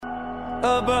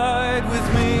Abide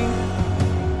with me.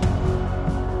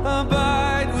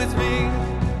 Abide with me.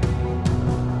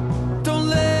 Don't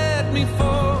let me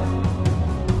fall.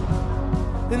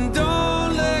 And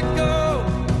don't let go.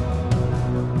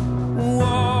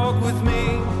 Walk with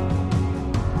me.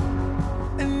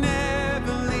 And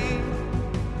never leave.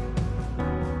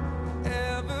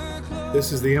 Ever close.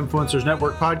 This is the Influencers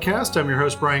Network podcast. I'm your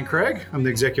host, Brian Craig. I'm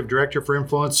the Executive Director for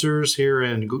Influencers here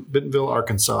in Bentonville,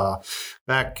 Arkansas.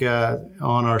 Back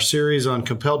on our series on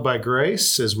Compelled by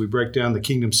Grace as we break down the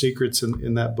kingdom secrets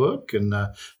in that book. And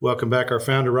welcome back our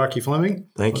founder, Rocky Fleming.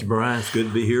 Thank you, Brian. It's good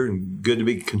to be here and good to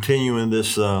be continuing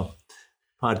this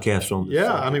podcast on this.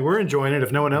 Yeah, I mean, we're enjoying it.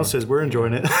 If no one else is, we're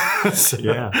enjoying it. So,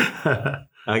 yeah.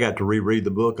 I got to reread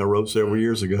the book I wrote several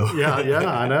years ago. Yeah,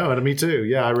 I know. And me too.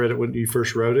 Yeah, I read it when you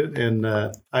first wrote it. And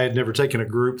I had never taken a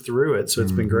group through it. So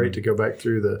it's been great to go back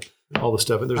through all the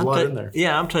stuff. And there's a lot in there.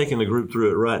 Yeah, I'm taking the group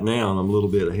through it right now, and I'm a little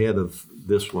bit ahead of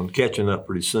this one, catching up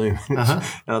pretty soon. And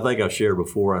I think I've shared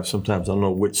before, sometimes I don't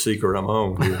know which secret I'm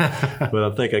on here, but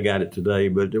I think I got it today.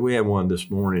 But we had one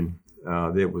this morning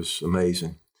that was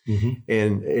amazing.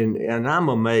 And I'm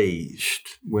amazed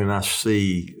when I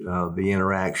see the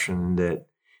interaction that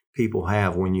people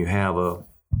have when you have a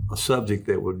subject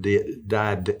that will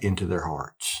dive into their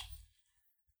hearts.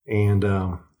 And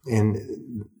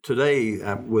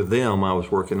today with them, I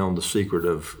was working on the secret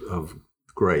of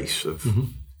grace, of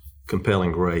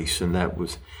compelling grace, and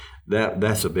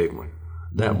that's a big one.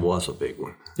 That was a big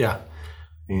one. Yeah.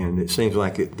 And it seems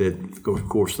like that, of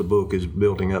course, the book is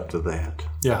building up to that.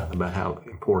 Yeah. About how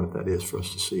important that is for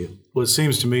us to see it. Well, it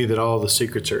seems to me that all the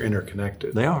secrets are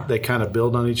interconnected. They are. They kind of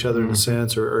build on each other in a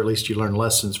sense, or at least you learn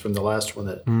lessons from the last one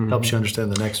that helps you understand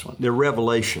the next one. They're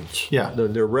revelations. Yeah.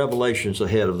 They're revelations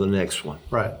ahead of the next one.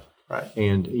 Right.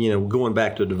 And, going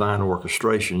back to divine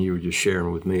orchestration, you were just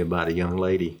sharing with me about a young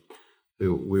lady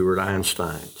who we were at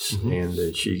Einstein's,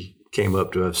 and she came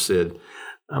up to us and said,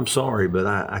 "I'm sorry, but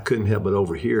I couldn't help but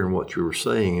overhearing what you were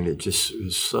saying, and it just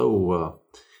was so,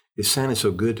 it sounded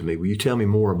so good to me. Will you tell me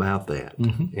more about that?"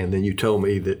 And then you told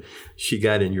me that she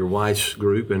got in your wife's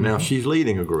group, and now she's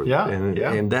leading a group. Yeah,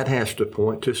 and that has to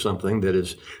point to something that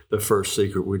is the first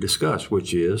secret we discussed,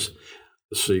 which is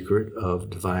the secret of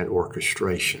divine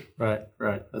orchestration. Right.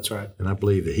 That's right. And I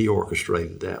believe that he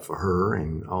orchestrated that for her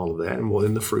and all of that, and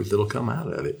then the fruit that'll come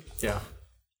out of it. Yeah.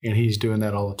 And he's doing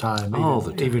that all the time.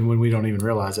 Even when we don't even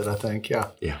realize it, I think. Yeah.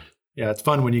 Yeah. Yeah, it's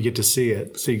fun when you get to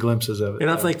see glimpses of it.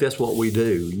 And I think that's what we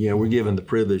do. We're given the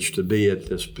privilege to be at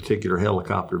this particular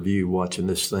helicopter view, watching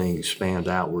this thing expand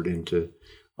outward into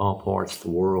all parts of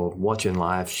the world, watching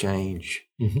lives change,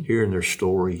 hearing their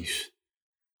stories,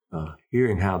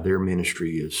 hearing how their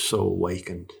ministry is so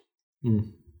awakened,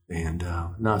 and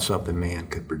not something man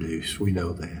could produce. We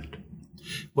know that.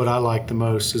 What I like the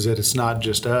most is that it's not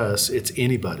just us, it's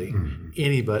anybody.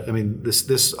 Anybody. I mean,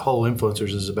 this whole Influencers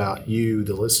is about you,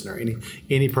 the listener.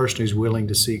 Any person who's willing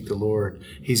to seek the Lord,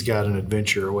 he's got an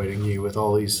adventure awaiting you with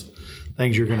all these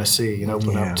things you're going to see and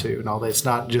open up to and all that. It's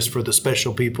not just for the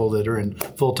special people that are in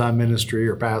full-time ministry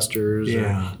or pastors.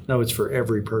 No, it's for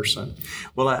every person.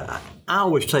 Well, I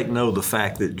always take note of the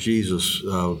fact that Jesus,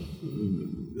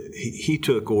 he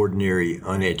took ordinary,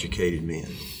 uneducated men.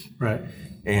 Right.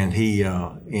 And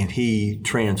he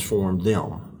transformed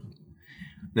them.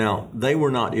 Now, they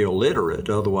were not illiterate,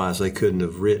 otherwise they couldn't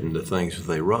have written the things that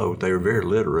they wrote. They were very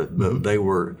literate, but they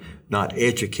were not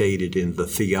educated in the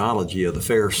theology of the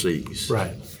Pharisees.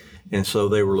 Right. And so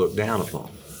they were looked down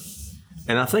upon.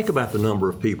 And I think about the number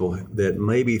of people that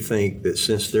maybe think that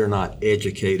since they're not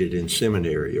educated in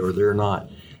seminary, or they're not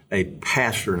a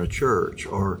pastor in a church,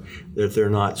 or that they're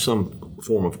not some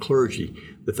form of clergy,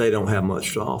 that they don't have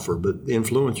much to offer. But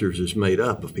Influencers is made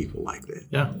up of people like that.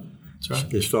 Yeah, that's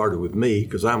right. It started with me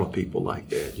because I'm a people like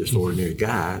that, just ordinary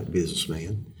guy,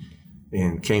 businessman,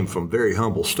 and came from very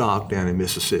humble stock down in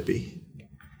Mississippi.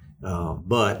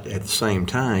 But at the same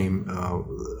time,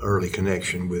 early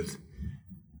connection with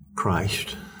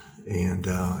Christ. And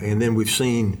then we've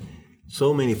seen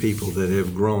so many people that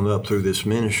have grown up through this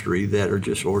ministry that are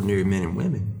just ordinary men and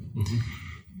women.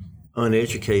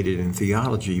 Uneducated in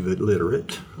theology, but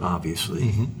literate,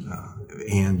 obviously.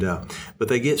 But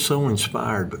they get so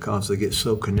inspired because they get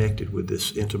so connected with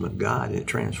this intimate God, and it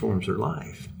transforms their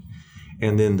life.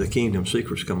 And then the kingdom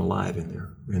secrets come alive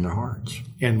in their hearts.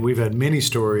 And we've had many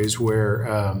stories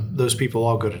where those people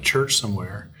all go to church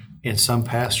somewhere, and some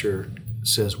pastor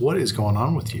says, "What is going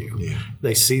on with you?" Yeah.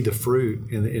 They see the fruit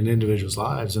in individuals'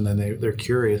 lives, and then they're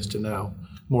curious to know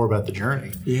more about the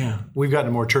journey. Yeah. We've gotten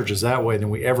to more churches that way than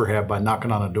we ever have by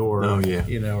knocking on a door, Oh, yeah.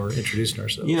 Or introducing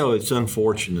ourselves. It's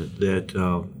unfortunate that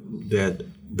that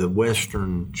the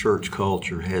Western church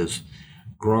culture has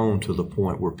grown to the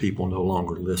point where people no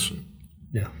longer listen.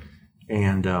 Yeah.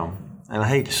 And I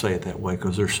hate to say it that way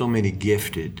because there's so many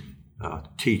gifted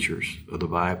teachers of the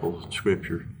Bible and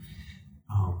Scripture,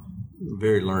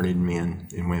 very learned men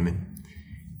and women,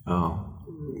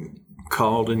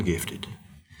 called and gifted.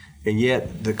 And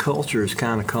yet the culture has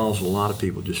kind of caused a lot of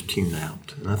people just tune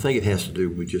out. And I think it has to do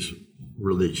with just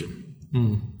religion.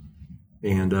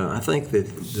 And I think that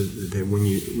when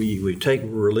you take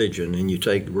religion and you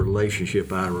take the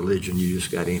relationship out of religion, you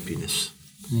just got emptiness.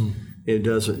 It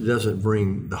doesn't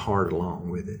bring the heart along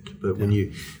with it. But when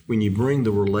you bring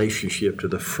the relationship to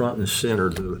the front and center,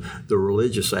 the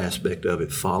religious aspect of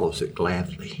it follows it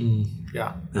gladly.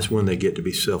 Yeah. That's when they get to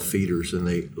be self-feeders, and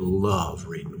they love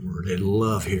reading the Word. They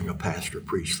love hearing a pastor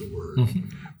preach the Word.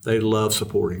 They love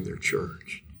supporting their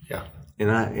church. Yeah.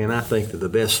 And I think that the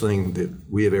best thing that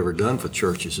we have ever done for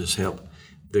churches is help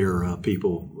their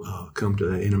people come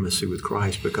to intimacy with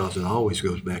Christ, because it always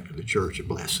goes back to the church and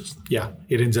blesses them. Yeah,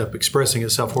 it ends up expressing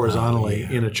itself horizontally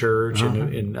in a church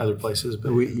and in other places.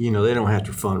 But they don't have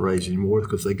to fundraise anymore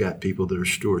because they got people that are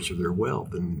stewards of their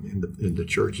wealth, and the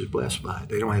church is blessed by it.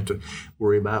 They don't have to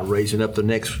worry about raising up the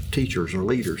next teachers or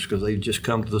leaders because they just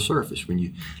come to the surface when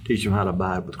you teach them how to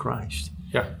abide with Christ.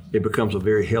 Yeah, it becomes a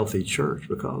very healthy church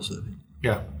because of it.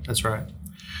 Yeah, that's right.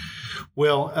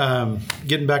 Well,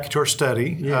 getting back to our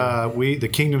study, the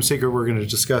kingdom secret we're going to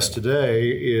discuss today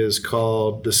is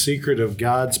called The Secret of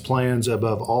God's Plans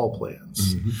Above All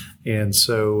Plans. And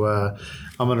so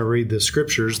I'm going to read the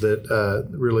scriptures that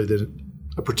really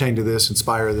pertain to this,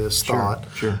 inspire this thought.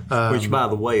 Sure. Which, by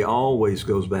the way, always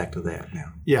goes back to that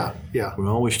now. Yeah. We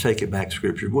always take it back to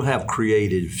Scripture. We'll have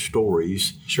creative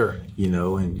stories. Sure.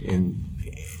 And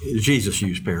Jesus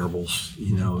used parables,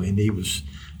 and he was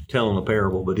telling a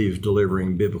parable, but he was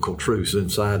delivering biblical truths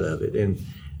inside of it. And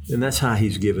that's how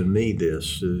he's given me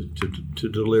this, to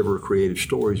deliver creative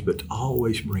stories, but to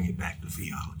always bring it back to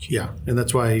theology. Yeah, and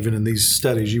that's why even in these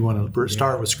studies, you want to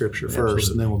start with Scripture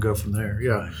first, and then we'll go from there.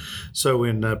 Yeah. Right. So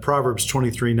in Proverbs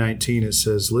 23:19, it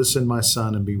says, "Listen, my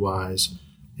son, and be wise,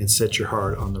 and set your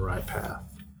heart on the right path."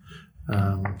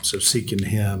 So seeking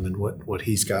Him and what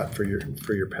He's got for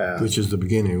your path, which is the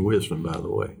beginning of wisdom, by the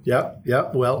way.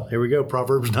 Yep. Well, here we go.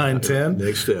 Proverbs 9:10.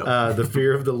 Next step. The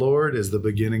fear of the Lord is the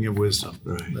beginning of wisdom.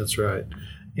 Right. That's right.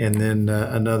 And then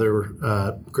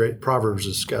another great Proverbs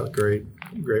has got great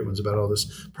ones about all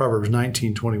this. Proverbs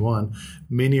 19:21.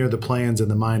 Many are the plans in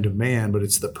the mind of man, but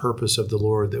it's the purpose of the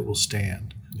Lord that will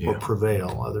stand or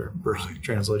prevail. Other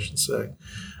translations say.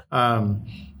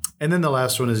 And then the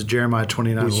last one is Jeremiah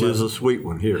 29:11. Which is a sweet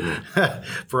one here.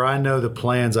 For I know the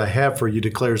plans I have for you,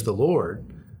 declares the Lord,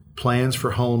 plans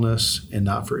for wholeness and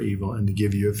not for evil, and to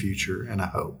give you a future and a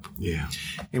hope. Yeah.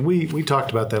 And we talked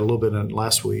about that a little bit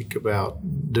last week about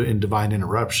in divine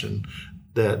interruption,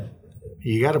 that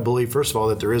you got to believe, first of all,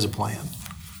 that there is a plan,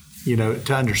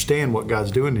 to understand what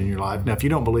God's doing in your life. Now, if you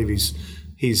don't believe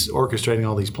He's orchestrating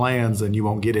all these plans, then you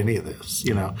won't get any of this,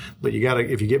 But you got to,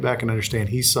 if you get back and understand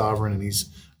He's sovereign and He's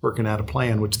working out a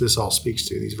plan, which this all speaks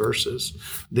to, these verses,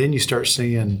 then you start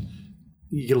seeing,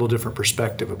 you get a little different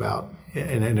perspective about,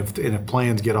 and if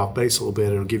plans get off base a little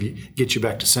bit, it'll get you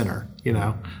back to center,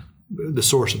 the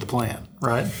source of the plan,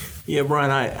 right? Yeah, Brian,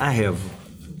 I have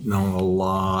known a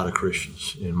lot of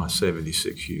Christians in my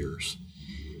 76 years,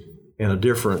 and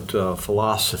different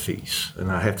philosophies,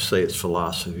 and I have to say it's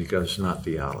philosophy because it's not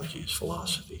theology, it's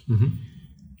philosophy.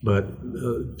 But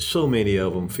so many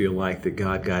of them feel like that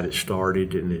God got it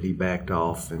started and that He backed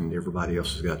off and everybody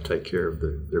else has got to take care of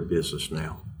their business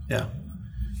now. Yeah.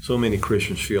 So many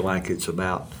Christians feel like it's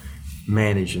about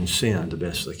managing sin the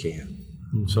best they can.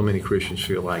 So many Christians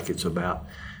feel like it's about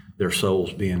their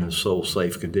souls being in a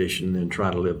soul-safe condition and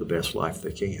trying to live the best life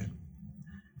they can.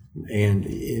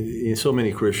 And so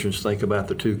many Christians think about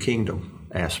the two kingdom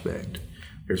aspect.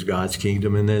 There's God's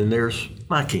kingdom and then there's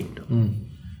my kingdom.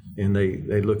 And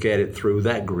they look at it through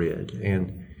that grid.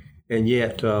 And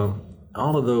yet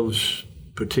all of those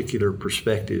particular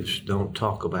perspectives don't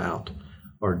talk about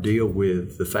or deal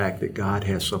with the fact that God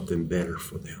has something better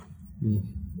for them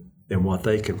than what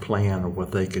they can plan or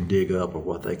what they can dig up or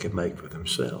what they can make for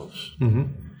themselves.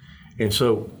 And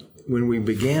so when we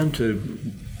began to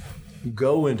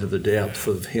go into the depth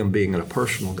of Him being a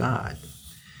personal God,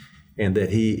 and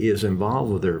that He is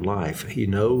involved with their life. He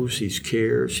knows, He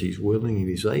cares, He's willing, and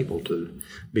He's able to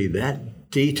be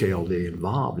that detailedly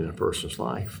involved in a person's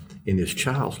life, in his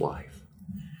child's life.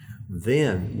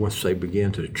 Then, once they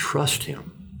begin to trust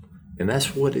Him, and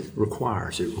that's what it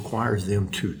requires them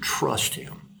to trust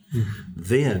Him.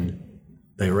 Then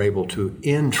they are able to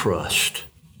entrust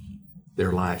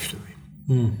their lives to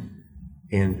Him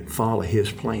and follow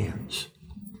His plans.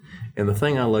 And the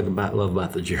thing I love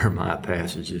about the Jeremiah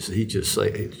passage is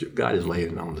God is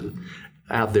laying it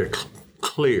out there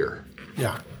clear.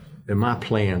 Yeah. And my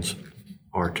plans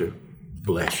are to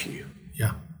bless you.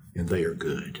 Yeah. And they are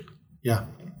good. Yeah.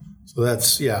 So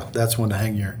that's one to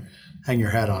hang your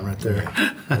hat on right there.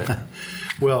 Yeah.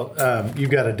 Well, you've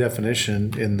got a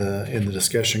definition in the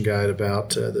discussion guide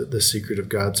about the secret of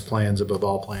God's plans above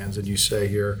all plans, and you say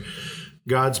here,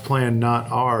 God's plan,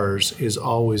 not ours, is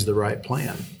always the right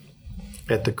plan.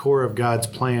 At the core of God's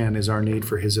plan is our need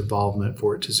for His involvement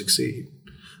for it to succeed.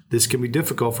 This can be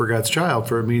difficult for God's child,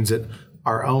 for it means that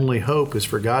our only hope is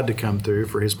for God to come through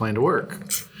for His plan to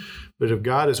work. But if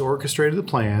God has orchestrated the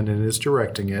plan and is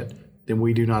directing it, then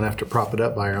we do not have to prop it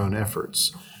up by our own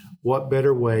efforts. What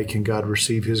better way can God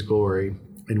receive His glory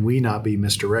and we not be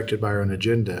misdirected by our own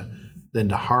agenda than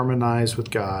to harmonize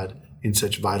with God in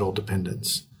such vital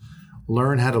dependence?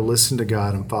 Learn how to listen to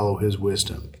God and follow His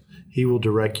wisdom. He will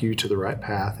direct you to the right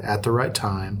path at the right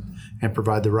time and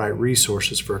provide the right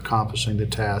resources for accomplishing the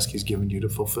task He's given you to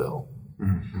fulfill.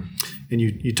 Mm-hmm. And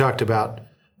you talked about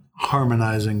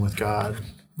harmonizing with God.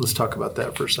 Let's talk about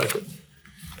that for a second.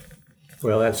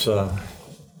 Well,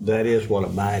 that is what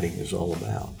abiding is all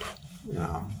about,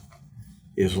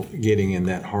 is getting in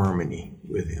that harmony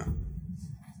with Him.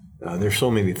 There's so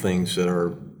many things that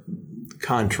are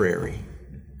contrary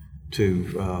to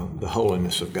the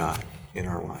holiness of God in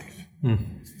our life.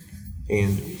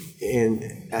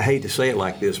 And I hate to say it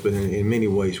like this, but in many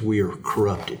ways we are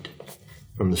corrupted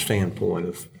from the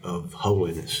standpoint of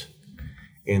holiness.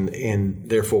 And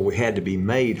therefore we had to be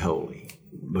made holy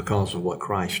because of what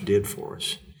Christ did for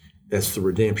us. That's the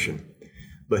redemption.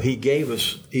 But He gave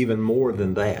us even more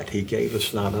than that. He gave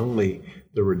us not only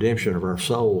the redemption of our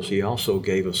souls, He also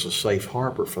gave us a safe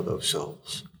harbor for those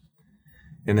souls.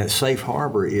 And that safe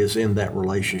harbor is in that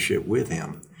relationship with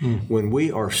Him. When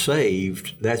we are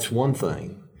saved, that's one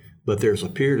thing. But there's a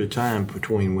period of time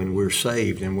between when we're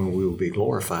saved and when we will be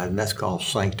glorified, and that's called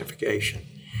sanctification.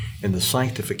 And the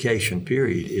sanctification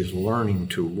period is learning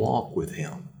to walk with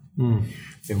Him.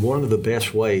 And one of the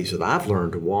best ways that I've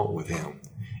learned to walk with Him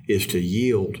is to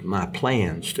yield my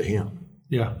plans to Him.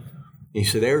 Yeah. You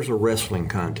see, there's a wrestling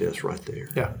contest right there.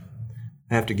 Yeah.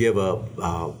 I have to give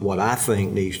up what I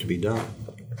think needs to be done.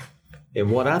 And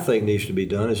what I think needs to be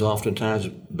done is oftentimes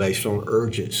based on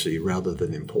urgency rather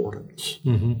than importance.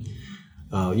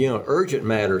 Urgent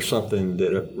matter is something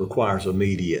that requires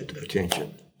immediate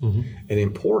attention. An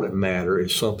important matter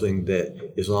is something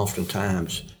that is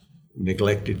oftentimes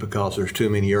neglected because there's too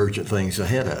many urgent things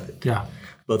ahead of it. Yeah.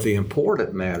 But the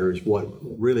important matter is what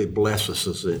really blesses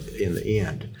us in the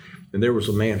end. And there was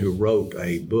a man who wrote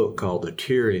a book called The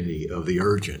Tyranny of the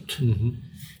Urgent.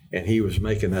 And he was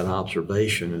making that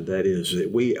observation, and that is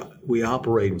that we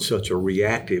operate in such a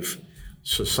reactive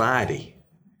society,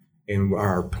 and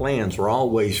our plans are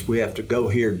always, we have to go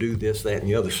here, do this, that, and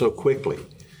the other so quickly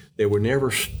that we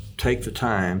never take the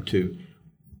time to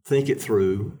think it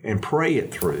through and pray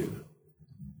it through,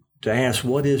 to ask,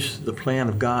 what is the plan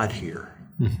of God here?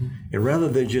 And rather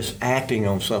than just acting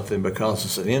on something because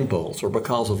it's an impulse or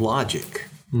because of logic,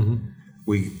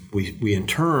 we in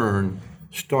turn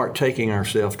start taking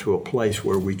ourselves to a place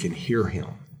where we can hear Him,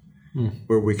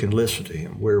 where we can listen to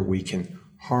Him, where we can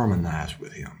harmonize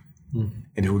with Him.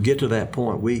 And if we get to that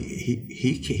point,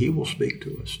 He will speak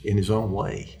to us in His own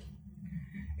way.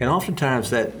 And oftentimes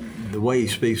the way He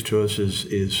speaks to us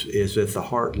is at the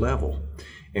heart level.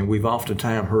 And we've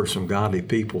oftentimes heard some godly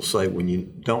people say, when you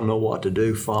don't know what to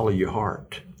do, follow your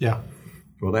heart. Yeah.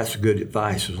 Well, that's good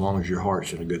advice as long as your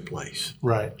heart's in a good place.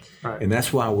 Right. And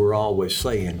that's why we're always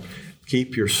saying,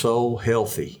 keep your soul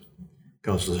healthy,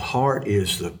 because the heart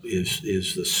is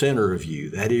the center of you.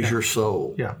 That is your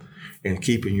soul. Yeah. And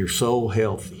keeping your soul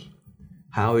healthy.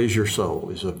 How is your soul?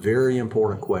 Is a very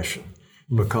important question,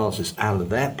 because it's out of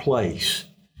that place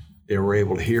that we're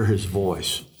able to hear His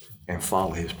voice and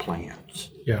follow His plans.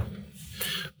 Yeah.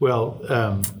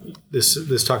 Well,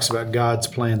 this talks about God's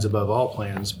plans above all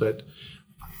plans, but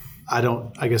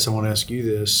I guess I want to ask you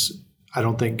this. I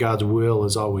don't think God's will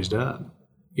is always done.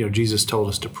 Jesus told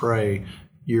us to pray,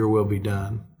 your will be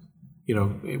done.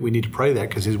 We need to pray that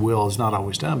because His will is not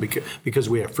always done because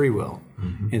we have free will.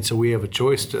 And so we have a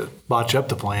choice to botch up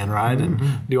the plan, right?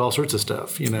 And do all sorts of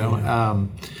stuff,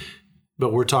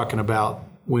 but we're talking about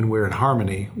when we're in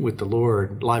harmony with the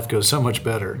Lord, life goes so much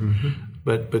better.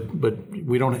 But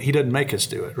we don't. He doesn't make us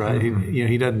do it, right?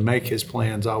 He doesn't make His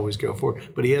plans always go forward.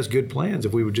 But He has good plans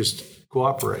if we would just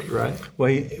cooperate, right?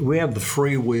 Well, we have the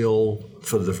free will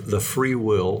for the free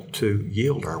will to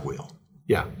yield our will.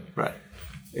 Yeah, right.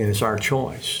 And it's our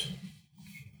choice,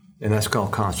 and that's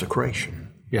called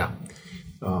consecration. Yeah.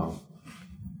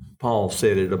 Paul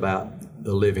said it about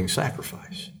the living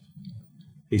sacrifice.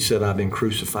 He said, I've been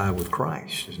crucified with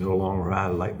Christ. It's no longer I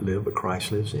live, but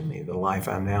Christ lives in me. The life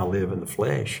I now live in the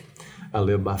flesh, I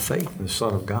live by faith in the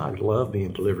Son of God who loved me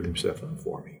and delivered himself up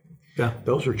for me. Yeah.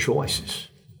 Those are choices.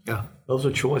 Yeah. Those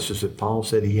are choices that Paul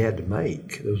said he had to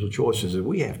make. Those are choices that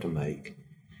we have to make.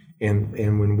 And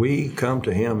when we come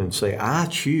to him and say, I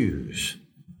choose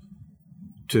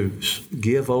to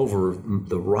give over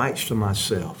the rights to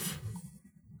myself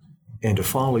and to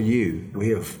follow you, we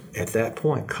have, at that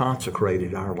point,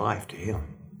 consecrated our life to him.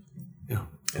 Yeah.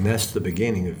 And that's the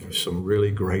beginning of some really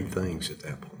great things at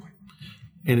that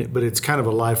point. But it's kind of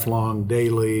a lifelong,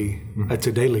 daily, it's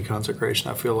a daily consecration,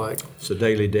 I feel like. It's a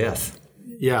daily death.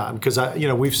 Yeah, because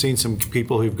we've seen some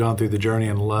people who've gone through the journey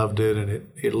and loved it, and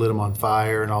it lit them on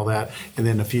fire and all that. And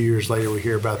then a few years later, we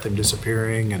hear about them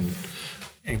disappearing and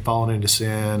falling into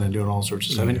sin and doing all sorts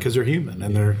of stuff. Because they're human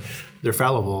and they're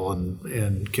fallible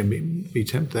and can be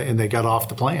tempted. And they got off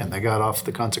the plan. They got off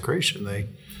the consecration.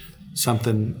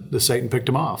 The Satan picked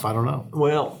them off. I don't know.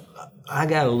 Well, I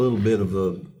got a little bit of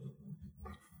a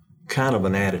kind of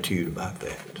an attitude about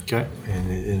that. Okay.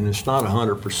 And it's not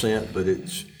 100%, but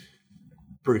it's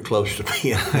pretty close to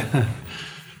being that.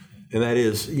 And that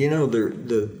is,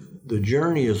 the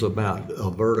journey is about a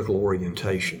vertical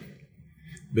orientation,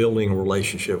 building a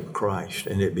relationship with Christ,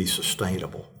 and it be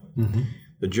sustainable. Mm-hmm.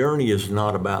 The journey is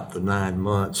not about the 9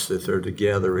 months that they're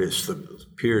together. It's the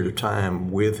period of time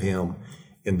with him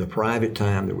in the private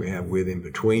time that we have with him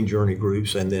between journey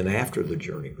groups and then after the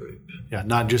journey groups. Yeah,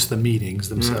 not just the meetings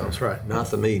themselves, right? Not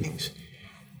the meetings.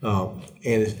 And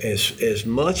as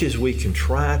much as we can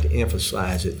try to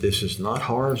emphasize that this is not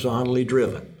horizontally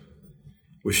driven,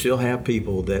 we still have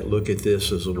people that look at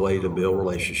this as a way to build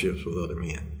relationships with other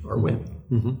men or women.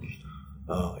 Mm-hmm.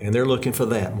 And they're looking for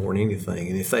that more than anything.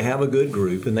 And if they have a good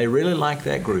group and they really like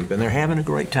that group and they're having a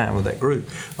great time with that group,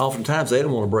 oftentimes they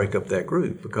don't want to break up that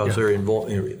group because they're involved.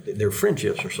 Their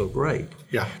friendships are so great.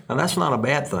 Yeah. Now that's not a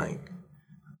bad thing,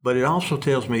 but it also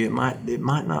tells me it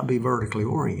might not be vertically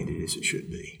oriented as it should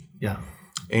be. Yeah.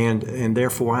 And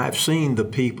therefore I've seen the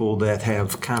people that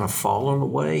have kind of fallen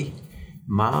away.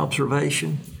 My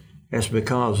observation is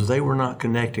because they were not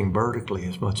connecting vertically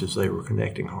as much as they were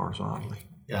connecting horizontally.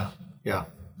 Yeah. Yeah,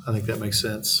 I think that makes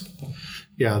sense.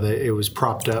 Yeah, it was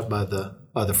propped up by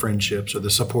the friendships or the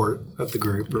support of the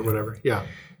group or whatever. Yeah,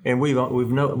 and we've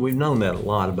known that a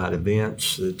lot about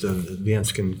events. That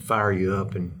events can fire you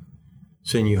up and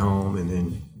send you home, and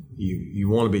then you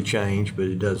want to be changed, but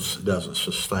it doesn't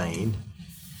sustain.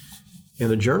 And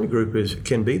the journey group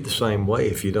can be the same way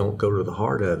if you don't go to the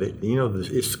heart of it.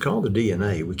 It's called the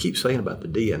DNA. We keep saying about the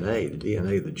DNA. The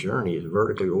DNA of the journey is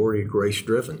vertically oriented,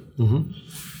 grace-driven. Mm-hmm.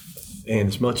 And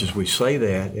as much as we say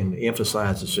that and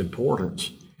emphasize its importance,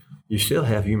 you still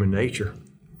have human nature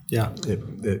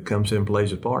that comes in and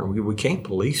plays a part. We can't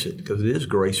police it because it is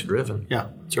grace-driven. Yeah,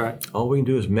 that's right. All we can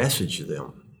do is message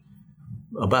them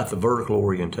about the vertical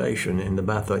orientation and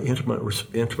about the intimate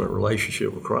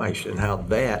relationship with Christ and how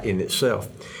that in itself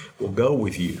will go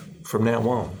with you from now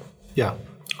on. Yeah.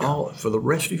 For the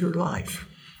rest of your life.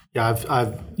 Yeah,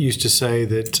 I've used to say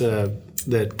that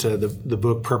the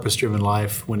book Purpose Driven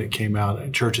Life, when it came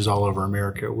out, churches all over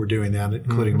America were doing that,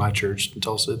 including my church in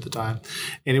Tulsa at the time.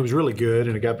 And it was really good,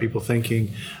 and it got people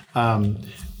thinking.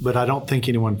 But I don't think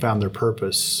anyone found their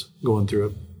purpose going through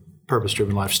a Purpose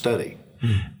Driven Life study.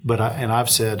 But I've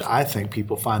said I think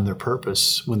people find their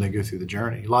purpose when they go through the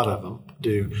journey. A lot of them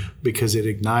do, because it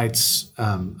ignites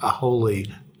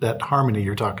that harmony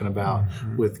you're talking about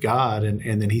with God,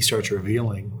 and then He starts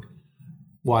revealing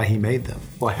why He made them,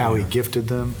 how He gifted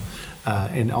them,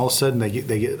 and all of a sudden they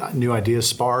get new ideas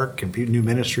spark and new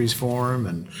ministries form,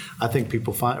 and I think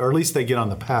people find, or at least they get on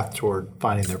the path toward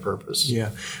finding their purpose. Yeah,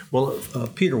 well,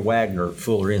 Peter Wagner,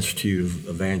 Fuller Institute of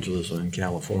Evangelism in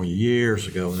California, years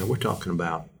ago, and we're talking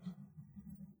about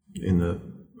in the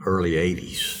early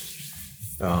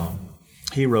 '80s.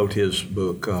 He wrote his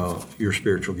book, Your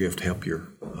Spiritual Gift to Help Your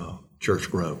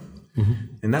Church Grow. Mm-hmm.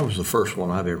 And that was the first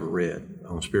one I've ever read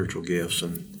on spiritual gifts.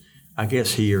 And I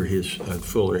guess he or his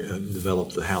Fuller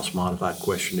developed the House Modified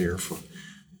Questionnaire for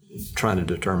trying to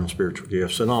determine spiritual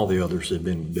gifts, and all the others have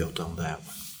been built on that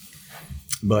one.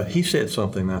 But he said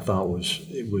something I thought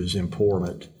was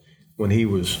important when he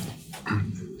was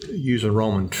using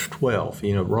Romans 12.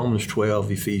 Romans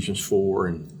 12, Ephesians 4,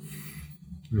 and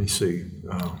let me see.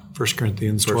 1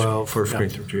 Corinthians 12. 1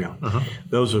 Corinthians 12. Uh-huh.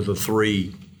 Those are the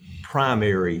three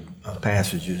primary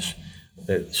passages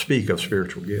that speak of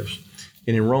spiritual gifts.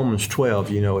 And in Romans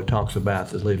 12, it talks about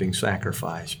the living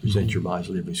sacrifice. Present your bodies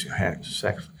living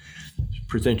sacrifice.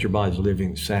 Present your bodies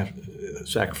living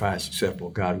sacrifice acceptable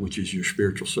to God, which is your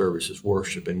spiritual service, is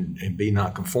worship, and be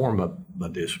not conformed by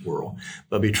this world,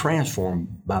 but be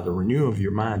transformed by the renewal of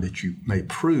your mind, that you may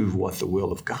prove what the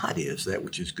will of God is, that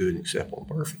which is good and acceptable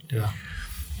and perfect. Yeah.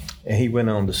 And he went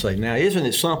on to say, now, isn't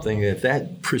it something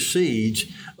that precedes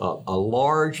a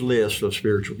large list of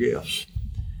spiritual gifts?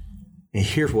 And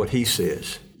here's what he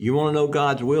says. You want to know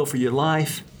God's will for your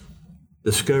life?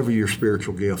 Discover your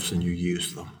spiritual gifts and you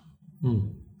use them.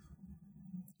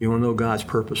 You want to know God's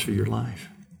purpose for your life?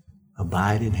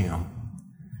 Abide in him,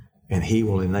 and he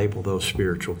will enable those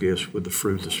spiritual gifts with the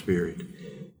fruit of the Spirit,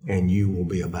 and you will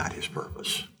be about his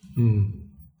purpose. And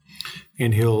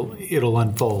it'll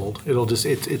unfold.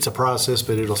 It's a process,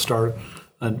 but it'll start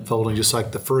unfolding just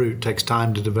like the fruit takes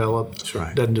time to develop. That's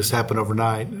right. It doesn't just happen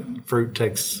overnight. Fruit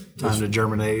takes time to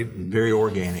germinate. Very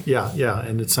organic. Yeah,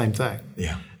 and it's the same thing.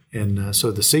 Yeah. And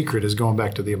so the secret is going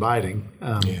back to the abiding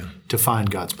to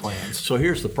find God's plans. So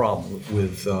here's the problem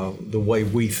with the way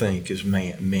we think as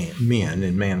men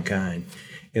and mankind,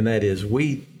 and that is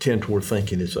we tend toward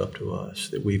thinking it's up to us,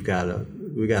 that we got to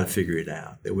figure it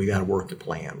out, that we got to work the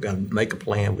plan, we got to make a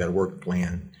plan, we got to work the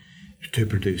plan to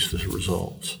produce the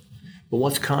results. But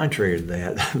what's contrary to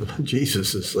that?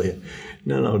 Jesus has said,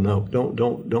 no,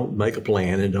 don't make a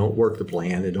plan and don't work the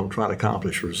plan and don't try to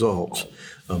accomplish results.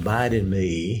 Abide in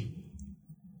me,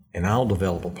 and I'll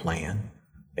develop a plan,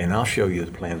 and I'll show you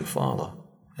the plan to follow.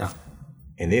 Yeah.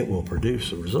 And it will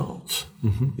produce the results.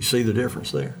 You see the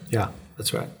difference there? Yeah,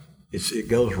 that's right. It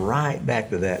goes right back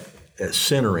to that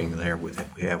centering there we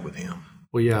have with him.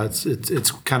 Well, yeah,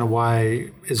 it's kind of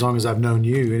why, as long as I've known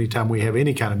you, anytime we have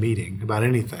any kind of meeting about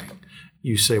anything,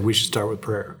 you say we should start with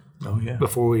prayer. Oh, yeah.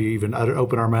 Before we even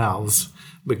open our mouths,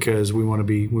 because we want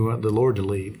the Lord to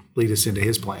lead us into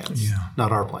his plans,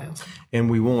 not our plans.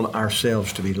 And we want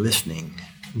ourselves to be listening.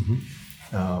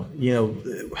 I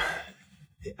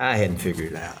hadn't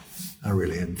figured it out. I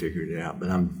really hadn't figured it out, but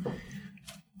I'm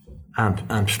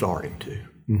starting to.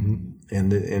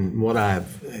 And what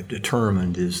I've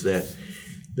determined is that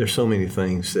there's so many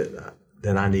things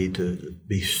that I need to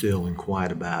be still and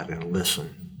quiet about and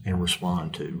listen and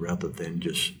respond to, rather than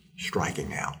just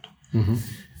striking out.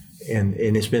 And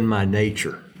it's been my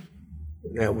nature.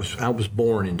 I was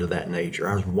born into that nature.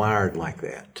 I was wired like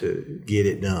that, to get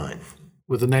it done.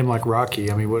 With a name like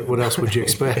Rocky, I mean, what else would you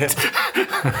expect?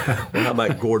 Well, how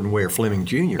about Gordon Ware Fleming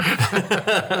Jr.?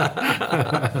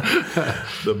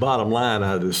 The bottom line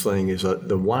out of this thing is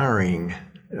the wiring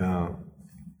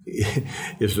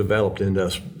is developed in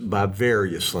us by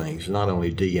various things, not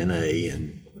only DNA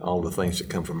and all the things that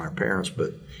come from our parents,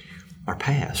 but our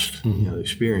past, the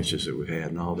experiences that we've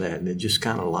had and all that. And it just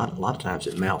kind of, a lot of times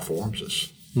it malforms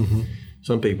us.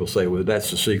 Some people say, well, that's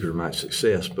the secret of my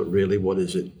success, but really, what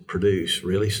does it produce?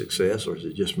 Really success, or is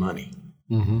it just money?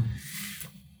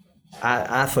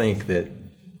 I think that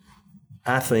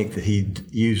he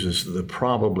uses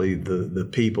probably the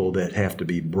people that have to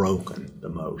be broken the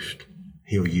most.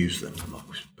 He'll use them the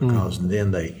most, because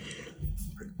then they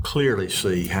clearly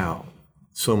see how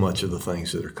so much of the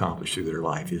things that are accomplished through their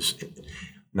life is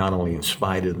not only in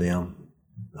spite of them,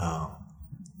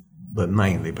 but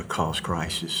mainly because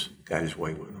Christ has got his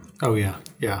way with them. Oh, yeah.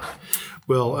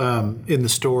 Well, in the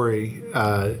story,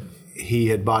 he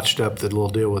had botched up the little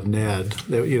deal with Ned.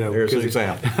 There's an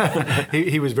example.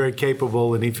 he was very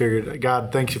capable, and he figured,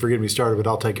 God, thank you for getting me started, but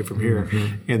I'll take it from here.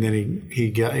 And then he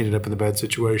ended up in the bad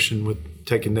situation with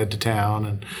taking Ned to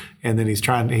town, and then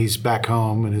he's back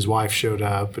home, and his wife showed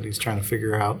up, and he's trying to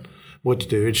figure out what to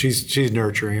do. And she's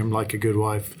nurturing him like a good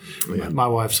wife. Yeah. My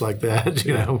wife's like that,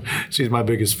 you know. She's my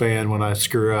biggest fan when I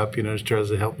screw up, she tries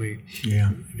to help me.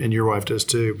 Yeah. And your wife does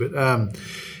too.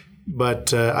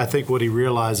 But I think what he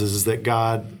realizes is that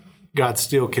God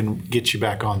still can get you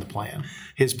back on the plan.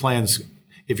 His plans,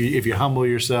 if you humble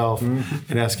yourself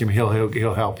and ask him, he'll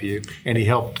help you. And he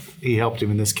helped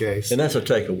him in this case. And that's a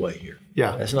takeaway here.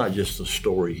 Yeah. That's not just a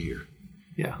story here.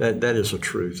 Yeah. That is a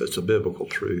truth. That's a biblical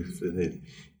truth. And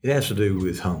it has to do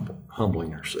with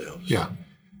humbling ourselves. Yeah.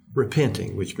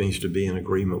 Repenting, which means to be in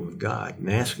agreement with God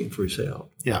and asking for his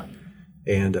help. Yeah.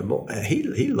 And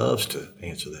he loves to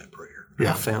answer that prayer.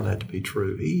 Yeah. I found that to be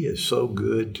true. He is so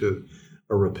good to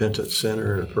a repentant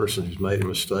sinner and a person who's made a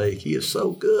mistake. He is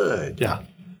so good. Yeah.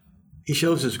 He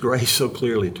shows his grace so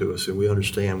clearly to us, and we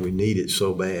understand we need it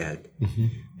so bad. Mm-hmm.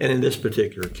 And in this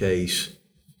particular case,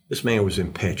 this man was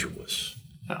impetuous.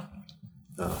 Yeah.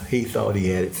 He thought he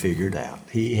had it figured out.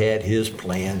 He had his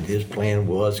plan. His plan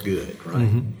was good, right?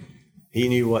 Mm-hmm. He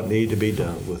knew what needed to be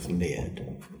done with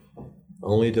Ned,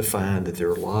 only to find that there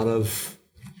are a lot of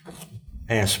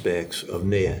aspects of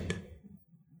Ned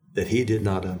that he did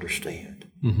not understand,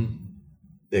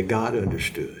 that God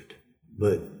understood,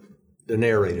 but the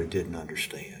narrator didn't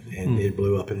understand, and it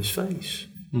blew up in his face.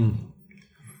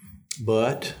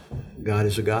 But God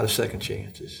is a God of second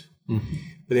chances.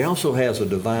 But he also has a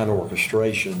divine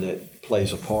orchestration that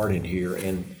plays a part in here.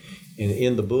 And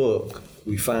in the book,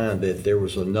 we find that there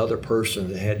was another person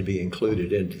that had to be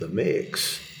included into the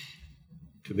mix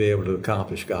to be able to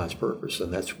accomplish God's purpose.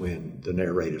 And that's when the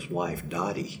narrator's wife,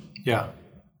 Dottie,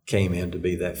 came in to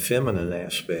be that feminine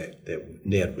aspect that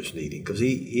Ned was needing. Because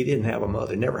he didn't have a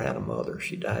mother, never had a mother.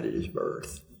 She died at his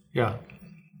birth. Yeah.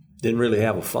 Didn't really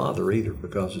have a father either,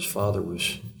 because his father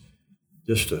was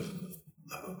just a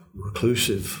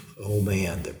reclusive old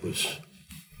man that was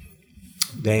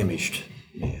damaged.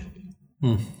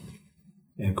 And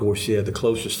of course, the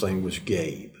closest thing was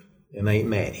Gabe and Aunt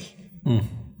Maddie.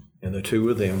 And the two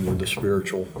of them were the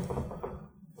spiritual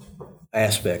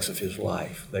aspects of his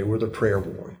life. They were the prayer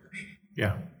warriors.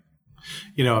 Yeah.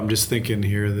 I'm just thinking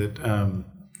here that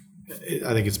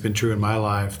I think it's been true in my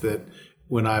life that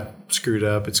when I screwed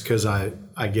up, it's because I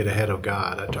get ahead of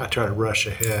God. I try to rush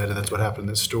ahead, and that's what happened in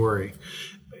this story.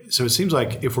 So it seems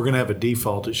like if we're going to have a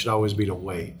default, it should always be to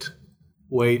wait.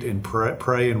 Wait and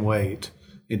pray and wait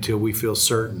until we feel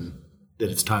certain that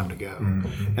it's time to go.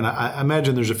 And I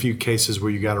imagine there's a few cases where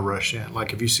you got to rush in.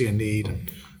 Like if you see a need and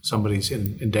somebody's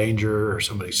in danger or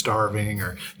somebody's starving,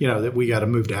 or, that we got to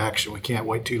move to action. We can't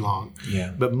wait too long.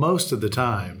 Yeah. But most of the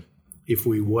time, if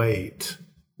we wait,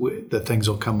 the things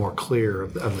will come more clear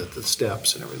of the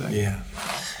steps and everything. Yeah.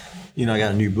 I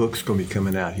got a new book that's going to be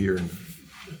coming out here in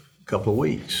a couple of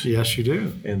weeks. Yes, you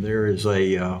do. And there is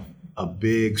a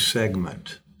big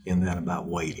segment in that about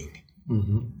waiting.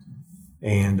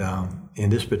 And in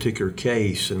this particular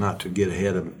case, and not to get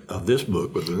ahead of this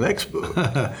book, but the next book,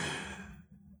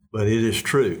 but it is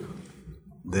true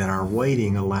that our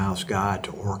waiting allows God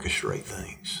to orchestrate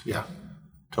things. Yeah.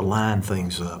 To line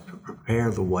things up, to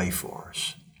prepare the way for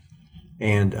us.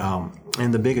 And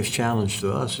the biggest challenge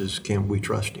to us is, can we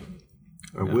trust him?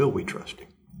 Or will we trust him?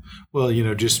 Well,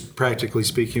 just practically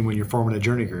speaking, when you're forming a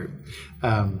journey group,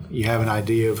 you have an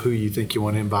idea of who you think you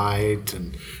want to invite,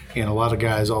 and a lot of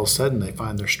guys, all of a sudden, they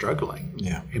find they're struggling.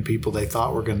 Yeah. And people they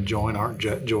thought were going to join aren't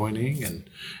joining,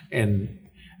 and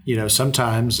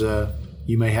sometimes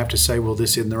you may have to say, well,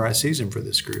 this isn't the right season for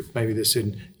this group. Maybe this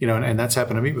isn't, and that's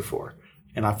happened to me before.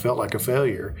 And I felt like a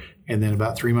failure. And then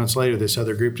about 3 months later, this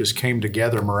other group just came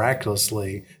together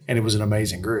miraculously, and it was an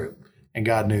amazing group. And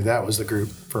God knew that was the group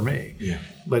for me. Yeah.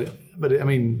 But I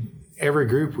mean, every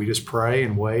group we just pray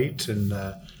and wait, and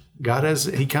God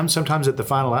he comes sometimes at the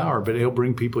final hour, but he'll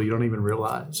bring people you don't even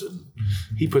realize. And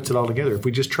he puts it all together if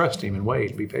we just trust him and wait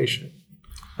and be patient.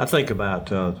 I think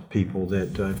about people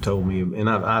that have told me, and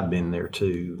I've been there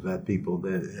too, about people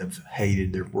that have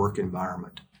hated their work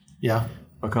environment. Yeah.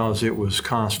 Because it was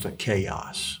constant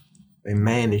chaos. They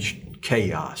managed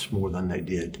chaos more than they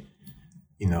did,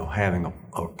 having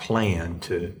a plan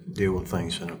to deal with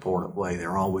things in an important way.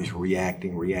 They're always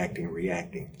reacting.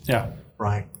 Yeah.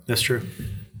 Right? That's true.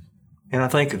 And I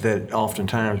think that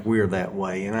oftentimes we're that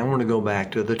way. And I want to go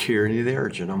back to the tyranny of the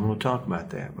urgent. I'm going to talk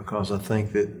about that because I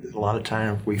think that a lot of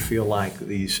times we feel like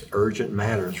these urgent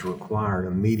matters require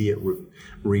immediate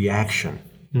reaction.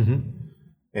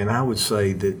 And I would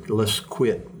say that let's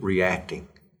quit reacting.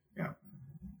 Yeah.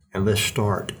 And let's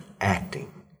start acting.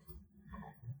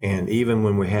 And even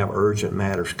when we have urgent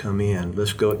matters come in,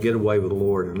 let's go get away with the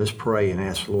Lord and let's pray and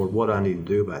ask the Lord, what do I need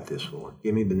to do about this, Lord?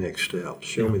 Give me the next step.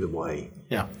 Show me the way.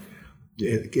 Yeah.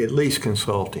 At least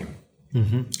consult him.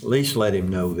 At least let him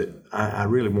know that I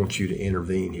really want you to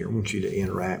intervene here. I want you to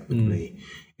interact with me.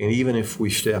 And even if we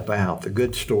step out, the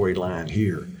good storyline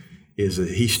here is that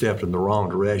he stepped in the wrong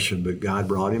direction, but God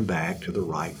brought him back to the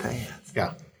right path.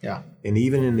 Yeah. Yeah. And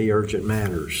even in the urgent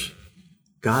matters,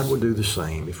 God will do the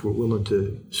same if we're willing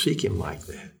to seek him like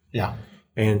that. Yeah.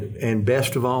 And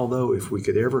best of all, though, if we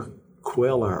could ever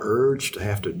quell our urge to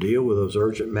have to deal with those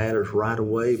urgent matters right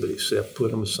away, but except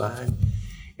put them aside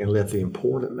and let the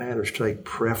important matters take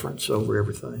preference over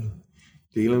everything,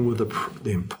 dealing with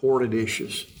the important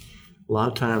issues, a lot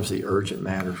of times the urgent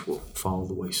matters will fall to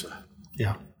the wayside.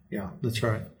 Yeah. Yeah, that's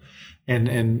right.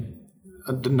 And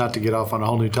not to get off on a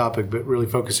whole new topic, but really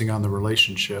focusing on the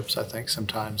relationships, I think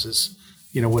sometimes is,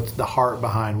 what's the heart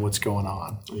behind what's going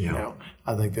on. Yeah.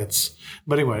 I think that's,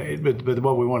 but anyway, but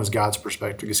what we want is God's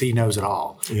perspective because he knows it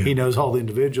all. Yeah. He knows all the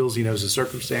individuals. He knows the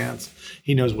circumstance.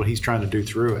 He knows what he's trying to do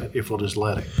through it if we'll just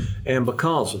let him. And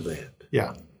because of that,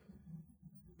 yeah,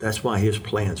 that's why his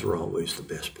plans are always the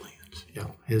best plans. Yeah,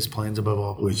 his plans above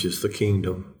all. Which is the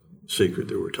kingdom secret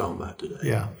that we're talking about today.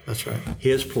 Yeah, that's right.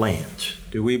 His plans.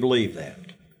 Do we believe that?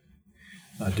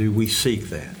 Do we seek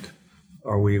that?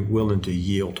 Are we willing to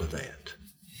yield to that?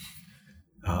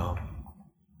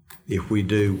 If we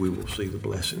do, we will see the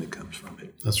blessing that comes from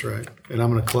it. That's right. And I'm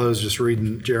going to close just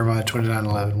reading Jeremiah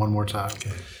 29:11 one more time.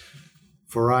 Okay.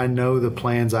 For I know the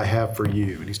plans I have for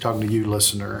you. And he's talking to you,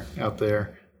 listener, out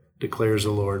there, declares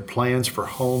the Lord. Plans for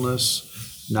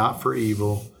wholeness, not for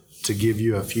evil, to give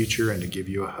you a future and to give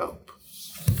you a hope.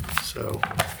 So,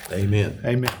 Amen.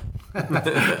 amen.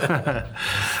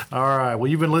 All right.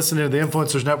 Well, you've been listening to the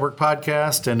Influencers Network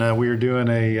podcast, and we are doing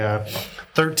a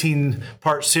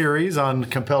 13-part series on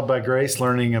Compelled by Grace,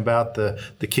 learning about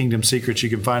the kingdom secrets you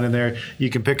can find in there. You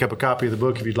can pick up a copy of the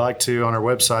book if you'd like to on our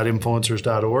website,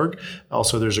 influencers.org.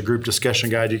 Also, there's a group discussion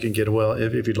guide you can get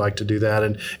if you'd like to do that.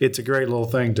 And it's a great little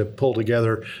thing to pull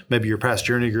together maybe your past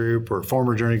journey group or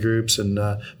former journey groups. And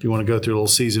if you want to go through a little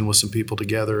season with some people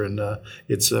together, and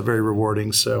it's very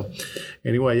rewarding. So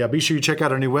anyway, yeah, be sure you check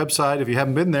out our new website. If you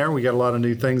haven't been there, we got a lot of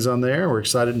new things on there. We're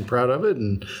excited and proud of it.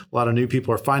 And a lot of new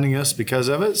people are finding us because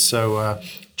of it. So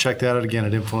check that out again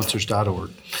at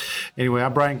influencers.org. Anyway,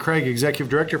 I'm Brian Craig, Executive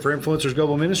Director for Influencers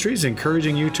Global Ministries,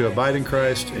 encouraging you to abide in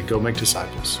Christ and go make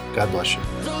disciples. God bless you.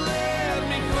 So let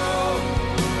me go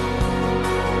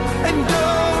and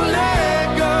don't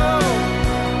let go.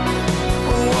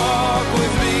 Walk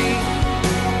with me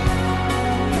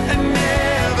and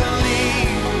never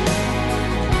leave.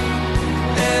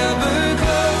 Ever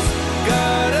close,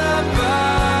 God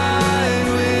abide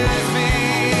with me.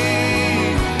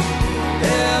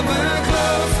 Ever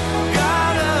close,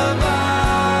 God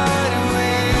abide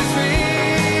with me.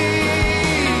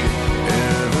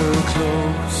 Ever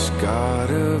close, God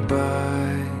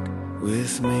abide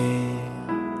with me.